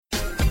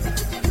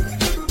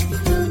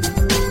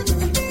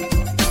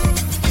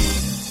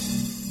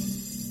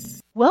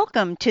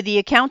Welcome to the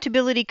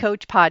Accountability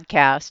Coach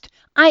podcast.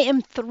 I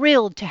am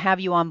thrilled to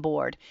have you on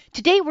board.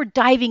 Today we're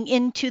diving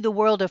into the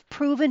world of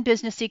proven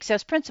business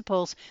success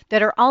principles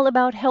that are all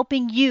about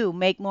helping you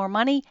make more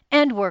money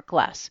and work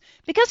less.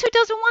 Because who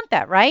doesn't want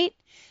that, right?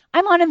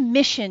 I'm on a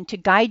mission to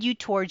guide you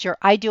towards your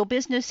ideal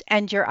business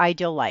and your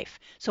ideal life.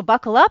 So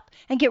buckle up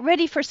and get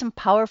ready for some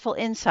powerful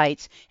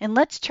insights, and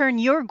let's turn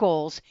your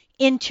goals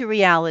into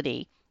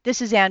reality.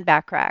 This is Ann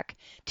Backrack.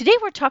 Today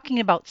we're talking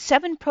about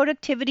 7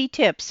 productivity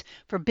tips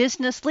for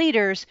business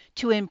leaders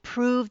to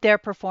improve their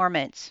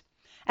performance.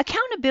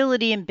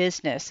 Accountability in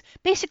business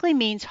basically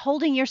means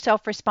holding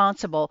yourself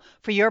responsible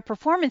for your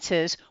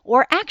performances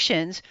or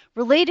actions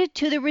related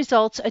to the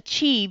results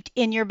achieved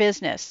in your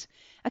business.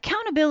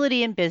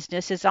 Accountability in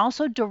business is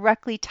also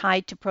directly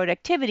tied to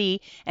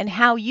productivity and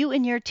how you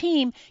and your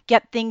team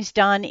get things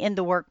done in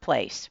the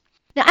workplace.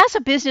 Now, as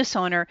a business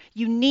owner,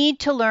 you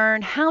need to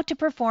learn how to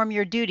perform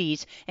your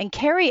duties and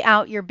carry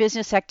out your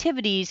business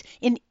activities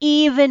in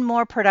even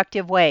more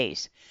productive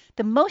ways.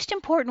 The most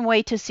important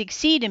way to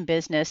succeed in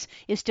business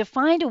is to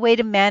find a way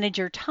to manage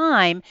your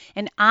time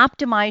and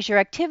optimize your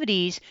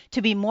activities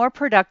to be more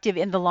productive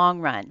in the long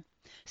run.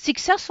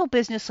 Successful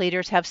business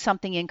leaders have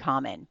something in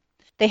common.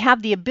 They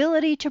have the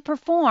ability to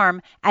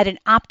perform at an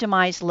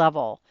optimized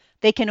level.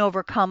 They can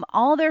overcome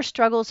all their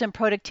struggles and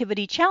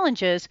productivity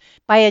challenges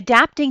by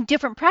adapting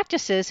different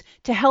practices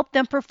to help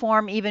them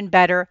perform even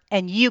better,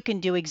 and you can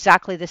do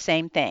exactly the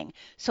same thing.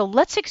 So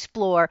let's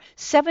explore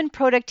 7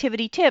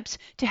 productivity tips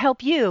to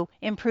help you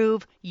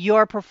improve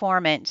your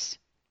performance.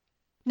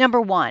 Number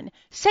 1,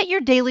 set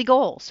your daily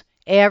goals.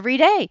 Every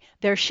day,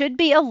 there should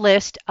be a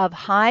list of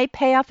high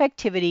payoff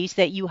activities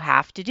that you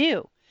have to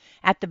do.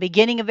 At the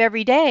beginning of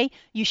every day,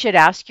 you should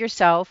ask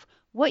yourself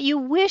what you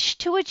wish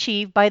to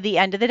achieve by the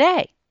end of the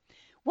day.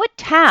 What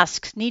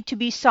tasks need to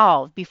be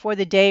solved before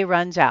the day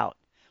runs out?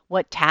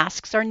 What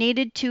tasks are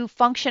needed to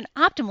function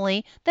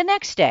optimally the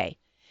next day?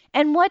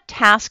 And what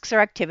tasks or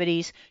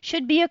activities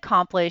should be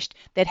accomplished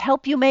that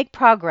help you make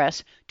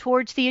progress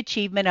towards the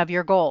achievement of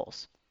your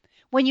goals?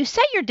 When you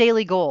set your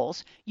daily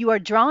goals, you are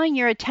drawing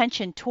your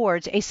attention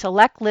towards a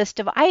select list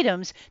of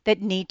items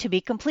that need to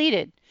be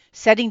completed.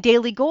 Setting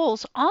daily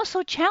goals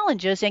also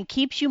challenges and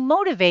keeps you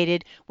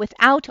motivated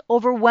without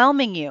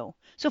overwhelming you.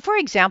 So, for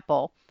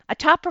example, a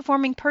top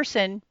performing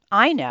person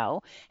I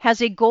know has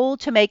a goal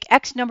to make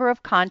X number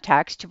of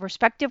contacts to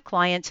prospective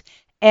clients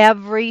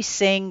every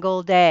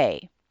single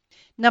day.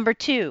 Number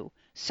 2,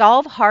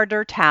 solve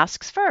harder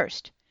tasks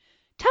first.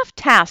 Tough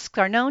tasks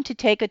are known to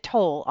take a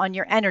toll on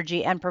your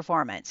energy and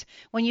performance.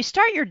 When you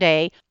start your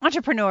day,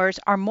 entrepreneurs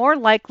are more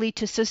likely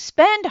to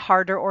suspend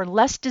harder or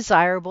less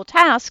desirable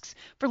tasks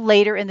for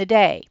later in the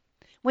day.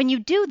 When you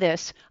do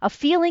this, a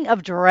feeling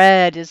of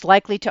dread is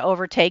likely to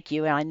overtake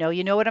you, and I know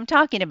you know what I'm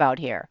talking about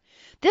here.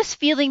 This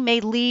feeling may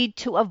lead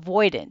to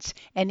avoidance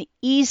and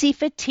easy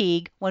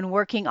fatigue when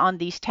working on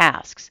these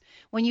tasks.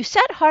 When you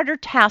set harder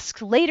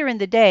tasks later in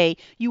the day,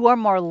 you are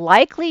more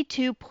likely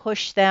to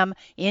push them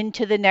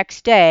into the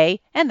next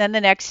day, and then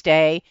the next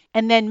day,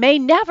 and then may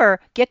never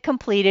get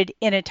completed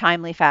in a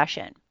timely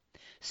fashion.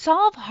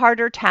 Solve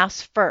harder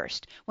tasks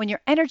first when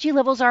your energy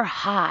levels are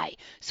high,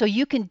 so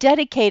you can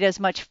dedicate as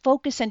much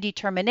focus and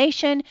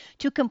determination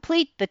to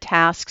complete the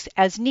tasks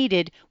as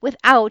needed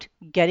without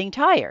getting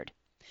tired.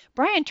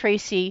 Brian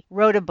Tracy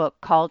wrote a book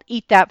called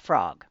Eat That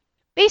Frog.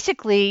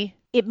 Basically,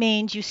 it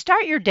means you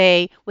start your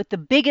day with the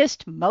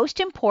biggest,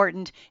 most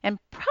important, and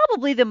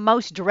probably the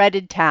most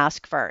dreaded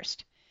task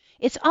first.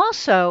 It's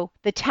also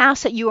the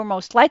task that you are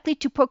most likely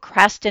to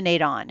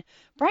procrastinate on.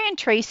 Brian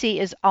Tracy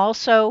is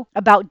also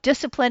about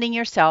disciplining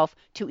yourself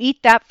to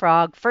eat that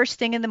frog first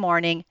thing in the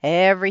morning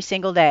every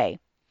single day.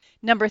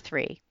 Number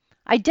 3,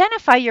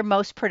 identify your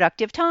most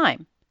productive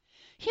time.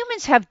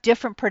 Humans have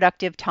different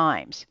productive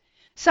times.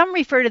 Some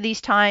refer to these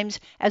times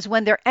as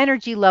when their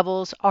energy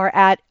levels are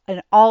at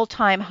an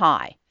all-time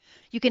high.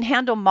 You can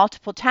handle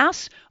multiple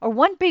tasks or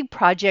one big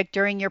project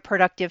during your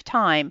productive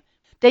time.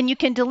 Then you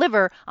can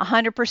deliver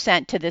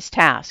 100% to this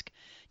task.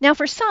 Now,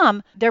 for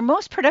some, their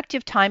most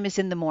productive time is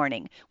in the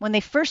morning, when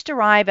they first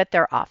arrive at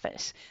their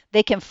office.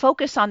 They can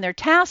focus on their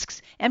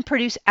tasks and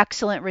produce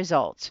excellent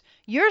results.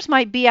 Yours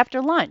might be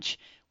after lunch.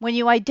 When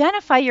you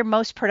identify your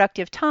most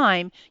productive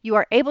time, you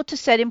are able to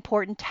set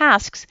important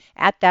tasks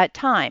at that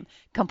time,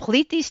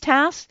 complete these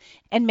tasks,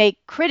 and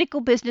make critical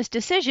business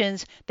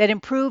decisions that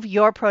improve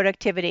your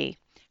productivity.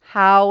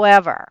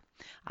 However,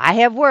 I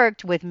have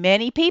worked with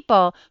many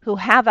people who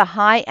have a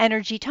high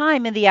energy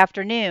time in the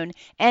afternoon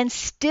and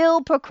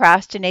still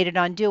procrastinated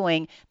on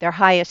doing their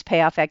highest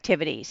payoff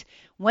activities.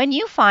 When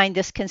you find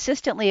this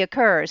consistently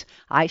occurs,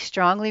 I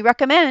strongly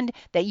recommend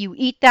that you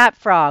eat that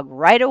frog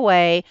right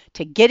away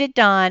to get it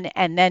done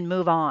and then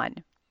move on.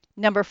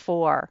 Number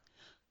 4,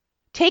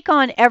 take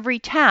on every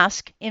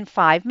task in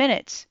 5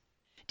 minutes.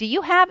 Do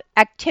you have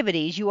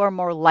activities you are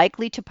more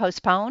likely to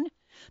postpone?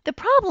 The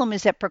problem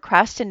is that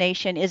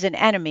procrastination is an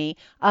enemy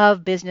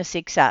of business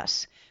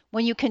success.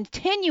 When you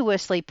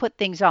continuously put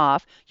things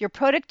off, your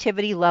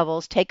productivity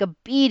levels take a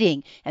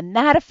beating, and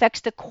that affects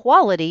the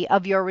quality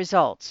of your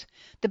results.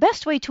 The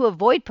best way to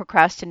avoid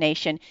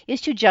procrastination is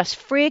to just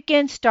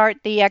freaking start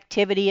the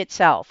activity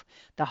itself.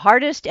 The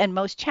hardest and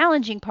most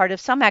challenging part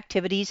of some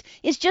activities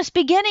is just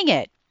beginning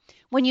it.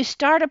 When you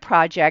start a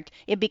project,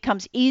 it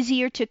becomes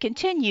easier to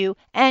continue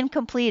and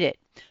complete it.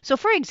 So,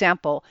 for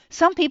example,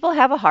 some people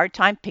have a hard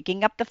time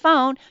picking up the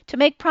phone to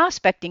make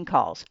prospecting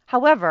calls.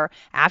 However,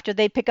 after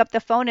they pick up the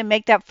phone and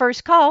make that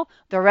first call,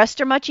 the rest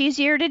are much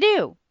easier to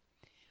do.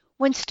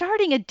 When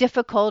starting a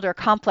difficult or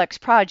complex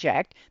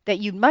project that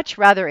you'd much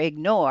rather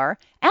ignore,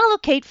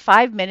 allocate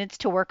 5 minutes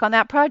to work on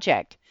that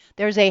project.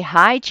 There's a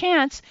high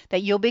chance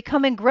that you'll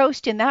become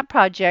engrossed in that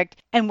project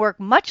and work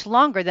much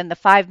longer than the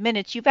 5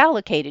 minutes you've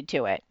allocated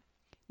to it.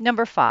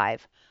 Number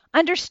 5,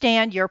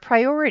 understand your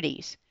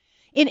priorities.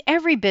 In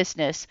every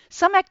business,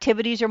 some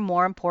activities are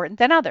more important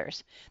than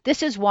others.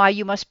 This is why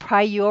you must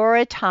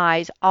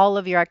prioritize all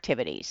of your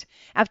activities.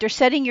 After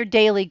setting your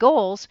daily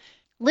goals,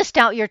 list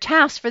out your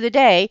tasks for the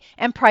day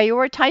and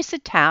prioritize the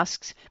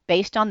tasks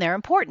based on their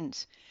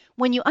importance.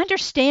 When you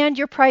understand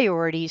your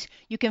priorities,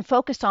 you can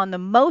focus on the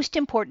most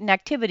important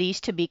activities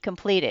to be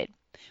completed.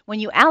 When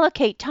you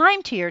allocate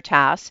time to your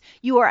tasks,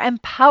 you are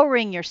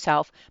empowering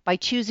yourself by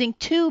choosing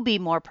to be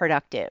more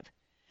productive.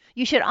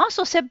 You should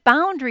also set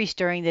boundaries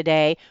during the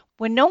day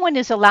when no one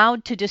is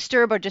allowed to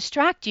disturb or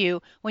distract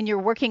you when you're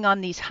working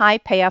on these high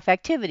payoff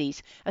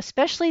activities,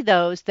 especially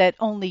those that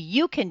only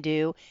you can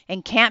do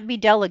and can't be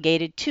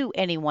delegated to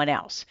anyone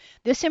else.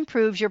 This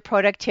improves your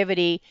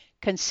productivity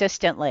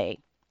consistently.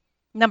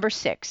 Number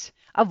 6,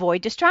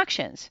 avoid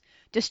distractions.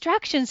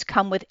 Distractions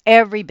come with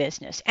every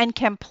business and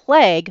can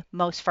plague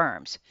most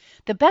firms.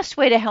 The best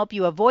way to help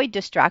you avoid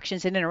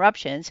distractions and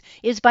interruptions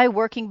is by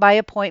working by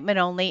appointment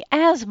only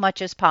as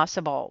much as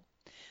possible.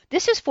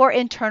 This is for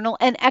internal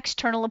and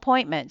external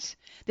appointments.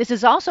 This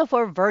is also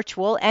for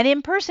virtual and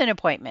in-person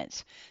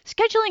appointments.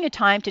 Scheduling a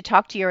time to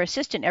talk to your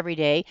assistant every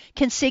day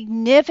can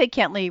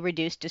significantly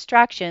reduce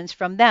distractions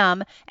from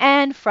them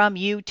and from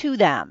you to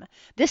them.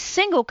 This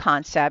single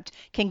concept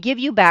can give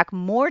you back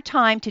more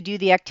time to do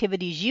the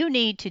activities you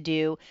need to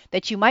do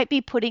that you might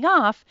be putting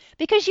off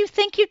because you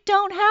think you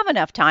don't have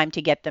enough time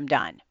to get them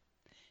done.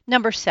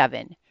 Number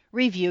 7,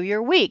 review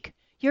your week,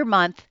 your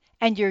month,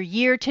 and your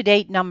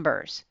year-to-date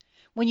numbers.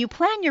 When you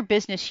plan your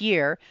business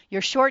year,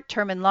 your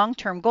short-term and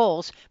long-term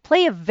goals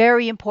play a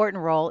very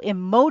important role in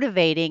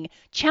motivating,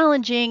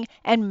 challenging,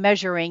 and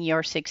measuring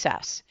your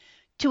success.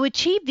 To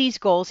achieve these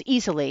goals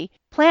easily,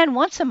 plan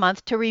once a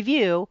month to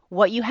review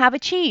what you have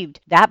achieved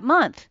that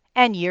month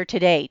and year to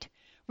date.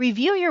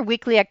 Review your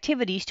weekly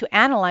activities to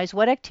analyze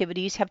what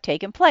activities have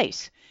taken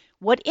place,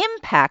 what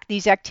impact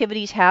these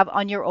activities have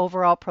on your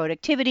overall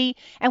productivity,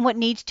 and what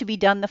needs to be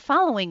done the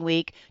following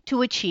week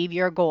to achieve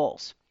your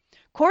goals.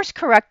 Course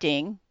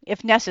correcting,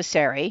 if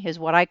necessary, is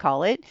what I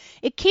call it.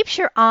 It keeps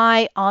your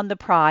eye on the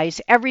prize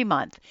every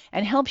month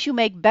and helps you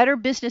make better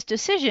business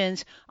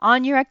decisions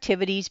on your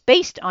activities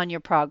based on your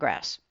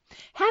progress.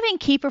 Having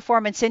key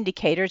performance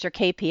indicators or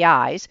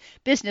KPIs,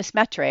 business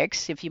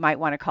metrics, if you might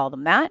want to call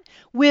them that,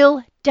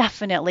 will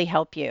definitely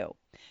help you.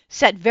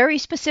 Set very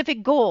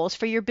specific goals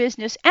for your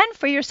business and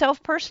for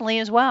yourself personally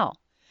as well.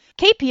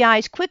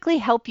 KPIs quickly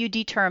help you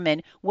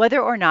determine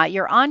whether or not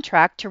you're on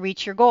track to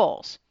reach your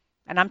goals.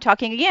 And I'm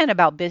talking again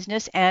about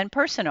business and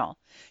personal.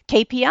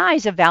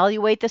 KPIs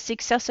evaluate the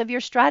success of your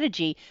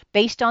strategy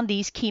based on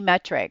these key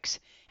metrics.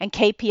 And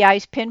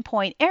KPIs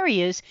pinpoint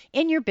areas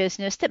in your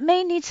business that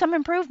may need some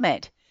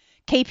improvement.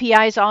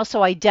 KPIs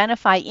also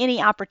identify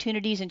any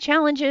opportunities and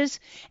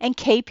challenges, and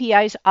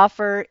KPIs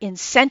offer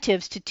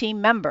incentives to team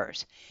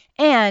members.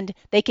 And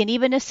they can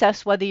even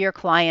assess whether your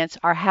clients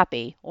are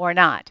happy or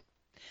not.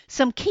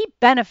 Some key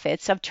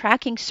benefits of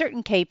tracking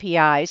certain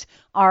KPIs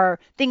are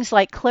things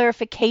like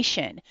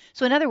clarification.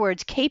 So in other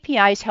words,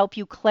 KPIs help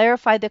you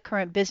clarify the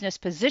current business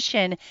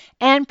position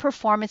and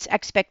performance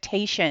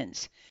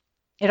expectations.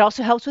 It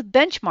also helps with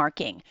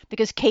benchmarking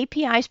because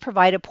KPIs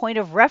provide a point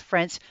of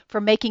reference for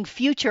making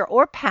future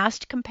or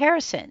past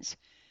comparisons.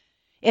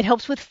 It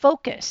helps with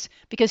focus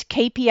because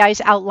KPIs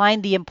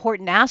outline the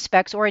important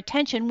aspects or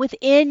attention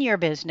within your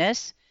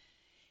business.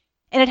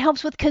 And it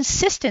helps with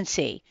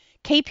consistency.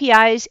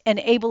 KPIs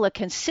enable a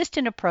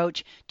consistent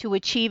approach to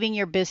achieving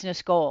your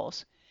business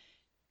goals.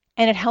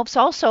 And it helps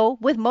also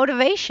with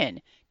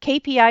motivation.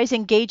 KPIs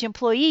engage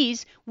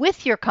employees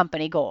with your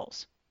company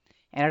goals.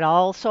 And it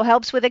also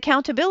helps with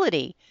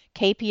accountability.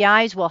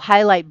 KPIs will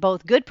highlight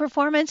both good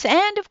performance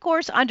and, of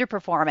course,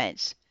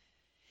 underperformance.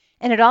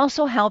 And it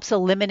also helps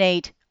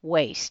eliminate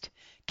waste.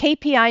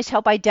 KPIs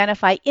help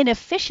identify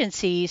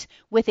inefficiencies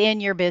within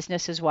your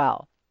business as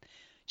well.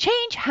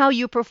 Change how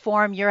you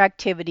perform your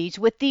activities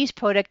with these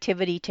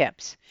productivity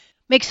tips.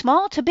 Make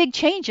small to big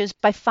changes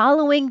by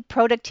following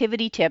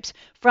productivity tips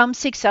from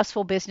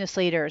successful business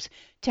leaders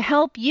to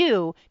help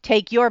you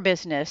take your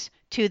business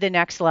to the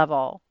next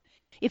level.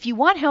 If you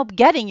want help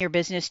getting your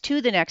business to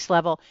the next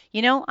level,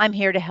 I'm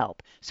here to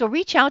help. So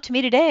reach out to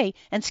me today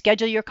and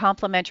schedule your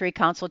complimentary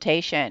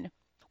consultation.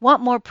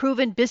 Want more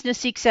proven business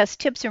success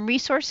tips and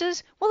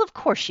resources? Well, of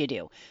course you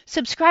do.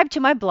 Subscribe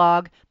to my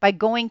blog by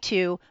going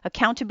to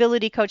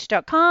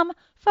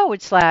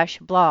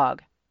accountabilitycoach.com/blog.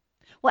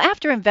 Well,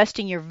 after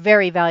investing your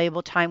very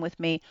valuable time with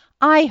me,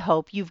 I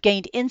hope you've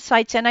gained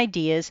insights and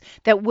ideas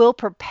that will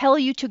propel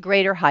you to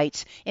greater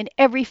heights in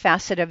every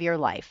facet of your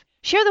life.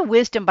 Share the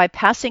wisdom by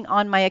passing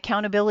on my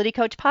Accountability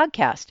Coach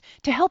podcast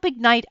to help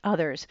ignite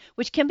others,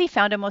 which can be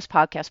found on most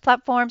podcast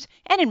platforms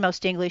and in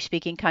most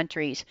English-speaking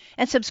countries.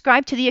 And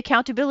subscribe to the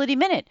Accountability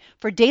Minute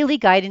for daily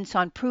guidance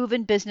on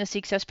proven business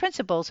success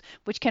principles,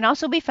 which can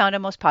also be found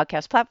on most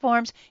podcast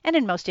platforms and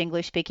in most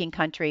English-speaking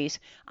countries.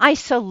 I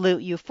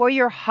salute you for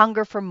your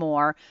hunger for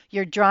more,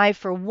 your drive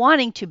for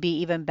wanting to be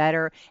even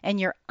better,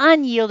 and your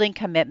unyielding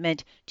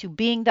commitment to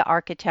being the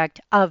architect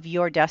of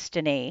your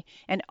destiny.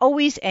 And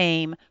always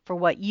aim for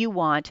what you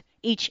want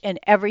each and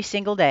every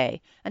single day.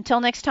 Until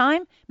next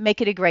time,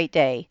 make it a great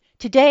day.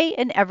 Today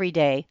and every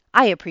day.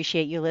 I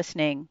appreciate you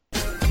listening.